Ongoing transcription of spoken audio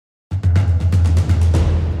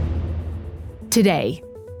Today,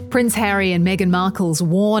 Prince Harry and Meghan Markle's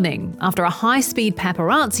warning after a high-speed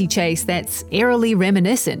paparazzi chase that's eerily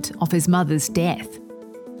reminiscent of his mother's death.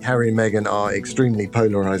 Harry and Meghan are extremely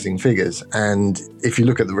polarising figures, and if you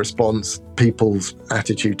look at the response, people's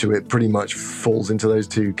attitude to it pretty much falls into those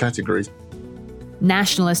two categories.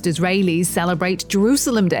 Nationalist Israelis celebrate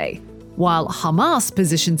Jerusalem Day, while Hamas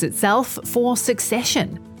positions itself for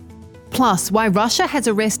succession. Plus, why Russia has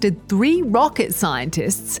arrested 3 rocket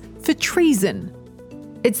scientists for treason.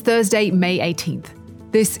 It's Thursday, May 18th.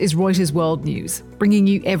 This is Reuters World News, bringing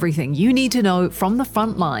you everything you need to know from the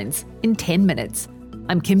front lines in 10 minutes.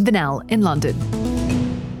 I'm Kim Vanell in London.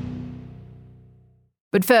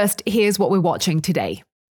 But first, here's what we're watching today.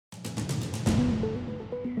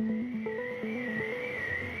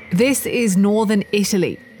 This is northern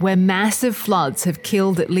Italy, where massive floods have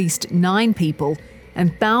killed at least 9 people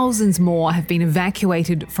and thousands more have been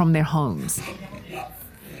evacuated from their homes.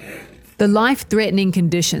 The life-threatening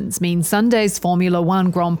conditions mean Sunday's Formula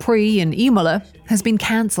One Grand Prix in Imola has been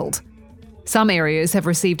cancelled. Some areas have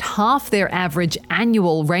received half their average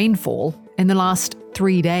annual rainfall in the last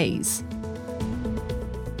 3 days.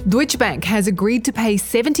 Deutsche Bank has agreed to pay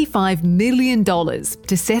 $75 million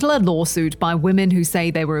to settle a lawsuit by women who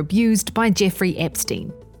say they were abused by Jeffrey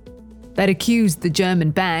Epstein. They'd accused the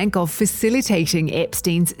German bank of facilitating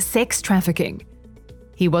Epstein's sex trafficking.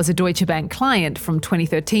 He was a Deutsche Bank client from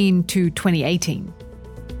 2013 to 2018.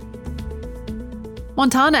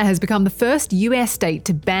 Montana has become the first US state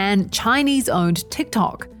to ban Chinese-owned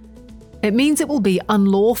TikTok. It means it will be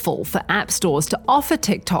unlawful for app stores to offer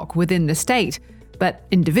TikTok within the state, but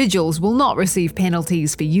individuals will not receive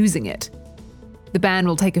penalties for using it. The ban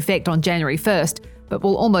will take effect on January 1st, but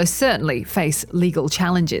will almost certainly face legal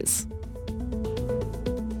challenges.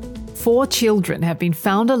 4 children have been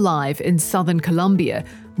found alive in southern Colombia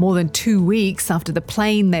more than 2 weeks after the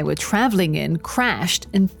plane they were traveling in crashed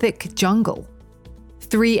in thick jungle.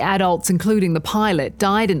 3 adults, including the pilot,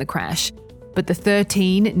 died in the crash, but the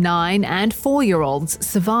 13, 9 and 4-year-olds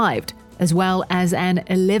survived, as well as an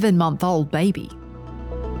 11-month-old baby.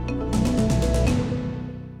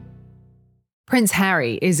 Prince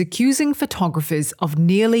Harry is accusing photographers of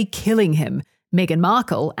nearly killing him, Meghan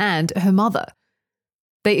Markle and her mother.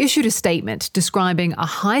 They issued a statement describing a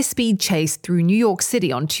high-speed chase through New York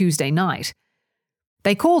City on Tuesday night.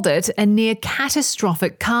 They called it a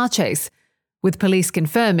near-catastrophic car chase, with police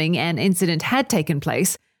confirming an incident had taken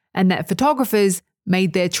place and that photographers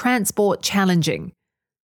made their transport challenging.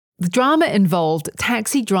 The drama involved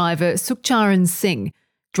taxi driver Sukhcharan Singh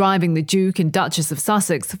driving the Duke and Duchess of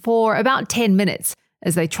Sussex for about 10 minutes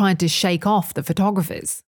as they tried to shake off the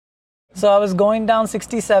photographers. So I was going down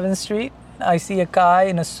 67th Street. I see a guy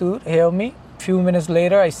in a suit hail me. A few minutes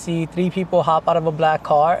later, I see 3 people hop out of a black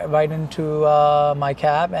car right into my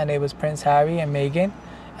cab, and it was Prince Harry and Meghan,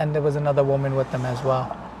 and there was another woman with them as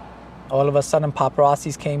well. All of a sudden,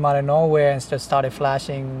 paparazzis came out of nowhere and just started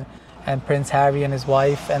flashing, and Prince Harry and his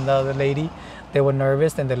wife and the other lady, they were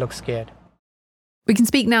nervous and they looked scared. We can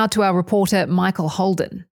speak now to our reporter, Michael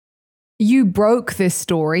Holden. You broke this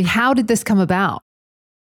story. How did this come about?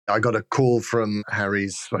 I got a call from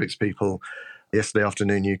Harry's spokespeople yesterday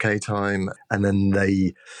afternoon UK time, and then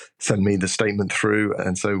they sent me the statement through,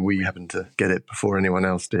 and so we happened to get it before anyone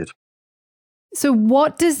else did. So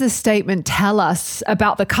what does the statement tell us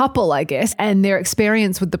about the couple, I guess, and their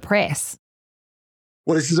experience with the press?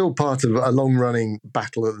 Well, this is all part of a long-running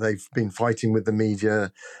battle that they've been fighting with the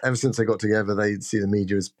media. Ever since they got together, they see the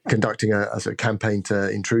media as conducting a sort of campaign to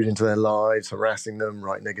intrude into their lives, harassing them,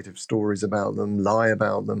 write negative stories about them, lie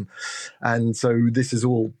about them. And so this is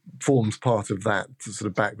all forms part of that sort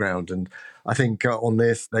of background. And I think on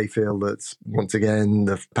this, they feel that, once again,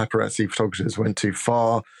 the paparazzi photographers went too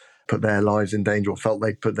far, put their lives in danger, or felt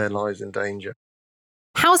they'd put their lives in danger.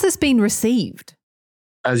 How's this been received?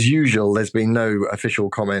 As usual, there's been no official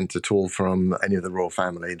comment at all from any of the royal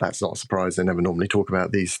family. That's not a surprise. They never normally talk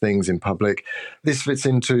about these things in public. This fits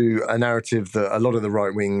into a narrative that a lot of the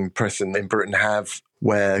right-wing press in Britain have,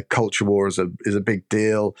 where culture war is a big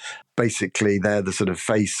deal. Basically, they're the sort of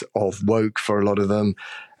face of woke for a lot of them.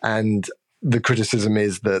 And the criticism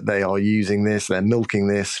is that they are using this, they're milking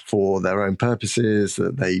this for their own purposes,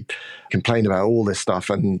 that they complain about all this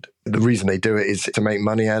stuff. And the reason they do it is to make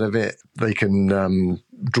money out of it. They can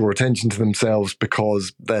draw attention to themselves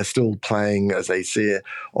because they're still playing, as they see it,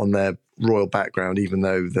 on their royal background, even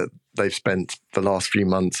though that they've spent the last few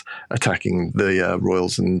months attacking the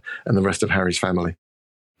royals and the rest of Harry's family.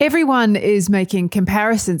 Everyone is making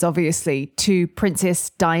comparisons, obviously, to Princess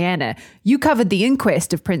Diana. You covered the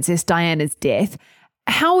inquest of Princess Diana's death.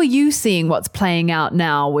 How are you seeing what's playing out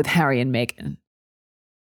now with Harry and Meghan?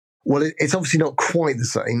 Well, it's obviously not quite the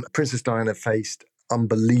same. Princess Diana faced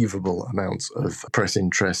unbelievable amounts of press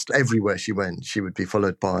interest. Everywhere she went, she would be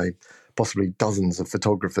followed by possibly dozens of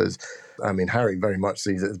photographers. I mean, Harry very much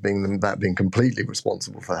sees it as being completely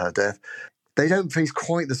responsible for her death. They don't face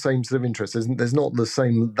quite the same sort of interest. There's not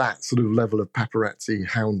that sort of level of paparazzi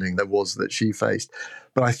hounding that she faced.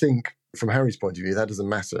 But I think from Harry's point of view, that doesn't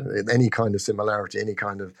matter. Any kind of similarity, any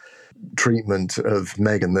kind of treatment of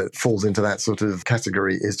Meghan that falls into that sort of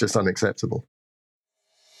category is just unacceptable.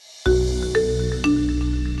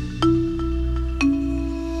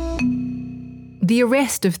 The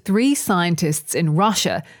arrest of 3 scientists in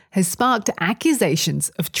Russia has sparked accusations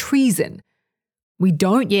of treason. We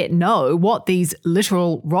don't yet know what these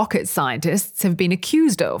literal rocket scientists have been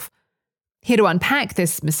accused of. Here to unpack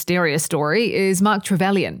this mysterious story is Mark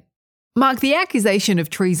Trevelyan. Mark, the accusation of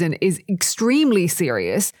treason is extremely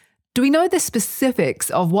serious. Do we know the specifics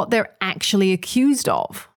of what they're actually accused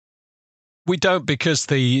of? We don't, because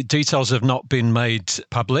the details have not been made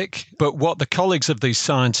public. But what the colleagues of these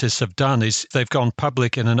scientists have done is they've gone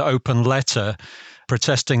public in an open letter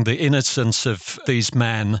protesting the innocence of these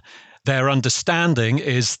men. Their understanding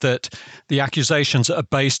is that the accusations are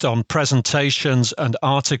based on presentations and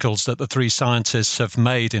articles that the 3 scientists have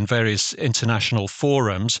made in various international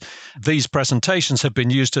forums. These presentations have been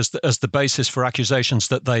used as the basis for accusations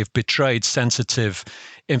that they've betrayed sensitive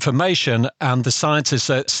information, and the scientists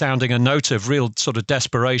are sounding a note of real sort of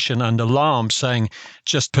desperation and alarm, saying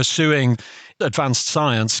just pursuing advanced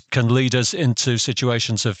science can lead us into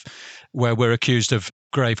situations of where we're accused of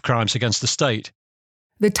grave crimes against the state.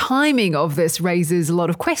 The timing of this raises a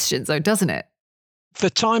lot of questions, though, doesn't it?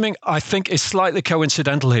 The timing, I think, is slightly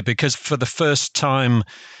coincidental here, because for the first time,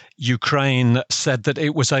 Ukraine said that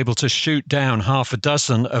it was able to shoot down half a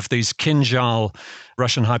dozen of these Kinzhal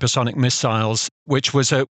Russian hypersonic missiles, which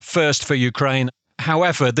was a first for Ukraine.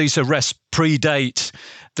 However, these arrests predate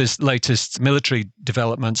this latest military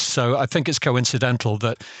developments, so I think it's coincidental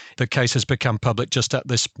that the case has become public just at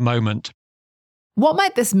this moment. What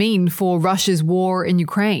might this mean for Russia's war in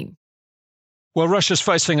Ukraine? Well, Russia's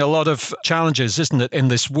facing a lot of challenges, isn't it, in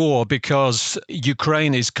this war, because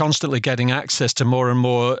Ukraine is constantly getting access to more and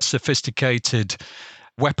more sophisticated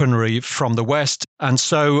weaponry from the West. And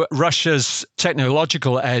so Russia's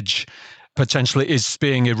technological edge potentially is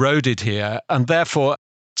being eroded here. And therefore,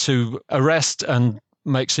 to arrest and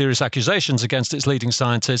make serious accusations against its leading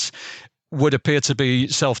scientists would appear to be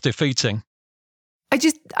self-defeating.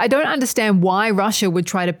 I don't understand why Russia would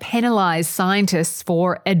try to penalize scientists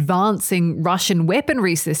for advancing Russian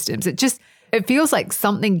weaponry systems. It feels like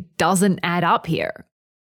something doesn't add up here.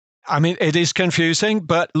 I mean, it is confusing,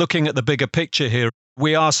 but looking at the bigger picture here,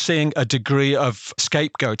 we are seeing a degree of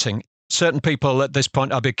scapegoating. Certain people at this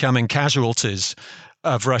point are becoming casualties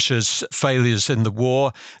of Russia's failures in the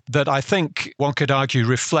war that I think one could argue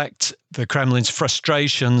reflect the Kremlin's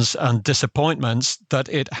frustrations and disappointments that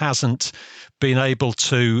it hasn't been able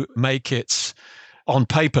to make its, on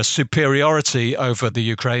paper, superiority over the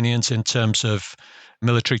Ukrainians in terms of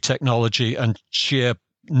military technology and sheer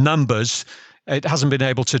numbers. It hasn't been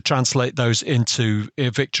able to translate those into a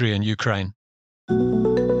victory in Ukraine.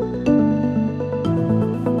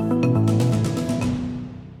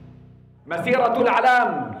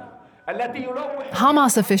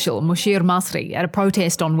 Hamas official Mushir Masri at a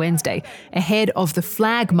protest on Wednesday ahead of the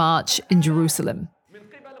flag march in Jerusalem.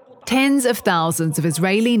 Tens of thousands of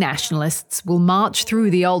Israeli nationalists will march through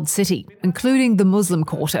the old city, including the Muslim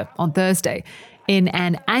Quarter, on Thursday, in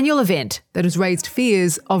an annual event that has raised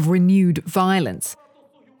fears of renewed violence.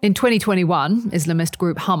 In 2021, Islamist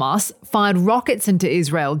group Hamas fired rockets into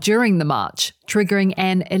Israel during the march, triggering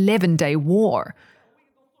an 11-day war.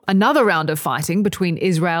 Another round of fighting between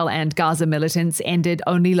Israel and Gaza militants ended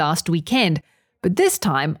only last weekend, but this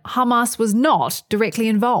time Hamas was not directly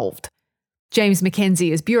involved. James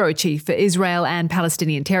Mackenzie is bureau chief for Israel and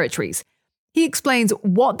Palestinian territories. He explains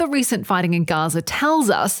what the recent fighting in Gaza tells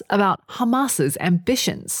us about Hamas's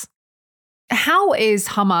ambitions. How is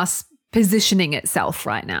Hamas positioning itself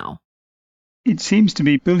right now? It seems to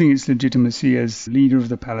be building its legitimacy as leader of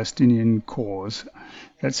the Palestinian cause.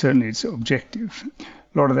 That's certainly its objective.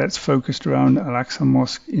 A lot of that's focused around Al-Aqsa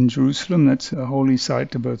Mosque in Jerusalem. That's a holy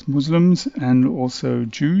site to both Muslims and also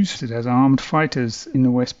Jews. It has armed fighters in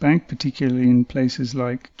the West Bank, particularly in places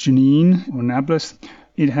like Jenin or Nablus.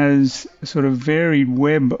 It has a sort of varied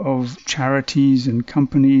web of charities and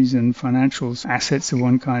companies and financial assets of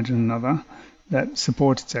one kind and another that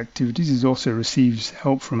support its activities. It also receives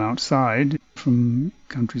help from outside, from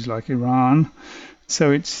countries like Iran.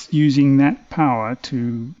 So it's using that power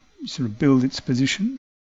to sort of build its position.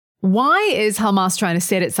 Why is Hamas trying to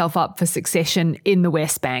set itself up for succession in the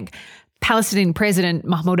West Bank? Palestinian President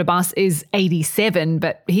Mahmoud Abbas is 87,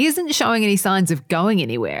 but he isn't showing any signs of going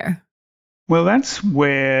anywhere. Well, that's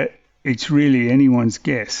where it's really anyone's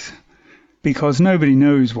guess, because nobody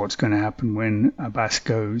knows what's going to happen when Abbas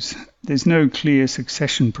goes. There's no clear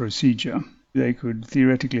succession procedure. They could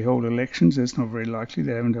theoretically hold elections. That's not very likely.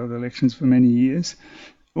 They haven't held elections for many years.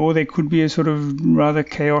 Or there could be a sort of rather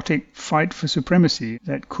chaotic fight for supremacy.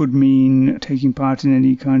 That could mean taking part in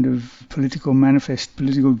any kind of political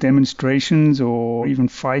demonstrations or even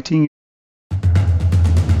fighting.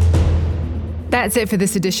 That's it for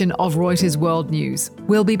this edition of Reuters World News.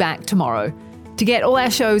 We'll be back tomorrow. To get all our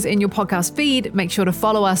shows in your podcast feed, make sure to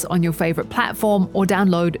follow us on your favourite platform or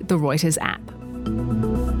download the Reuters app.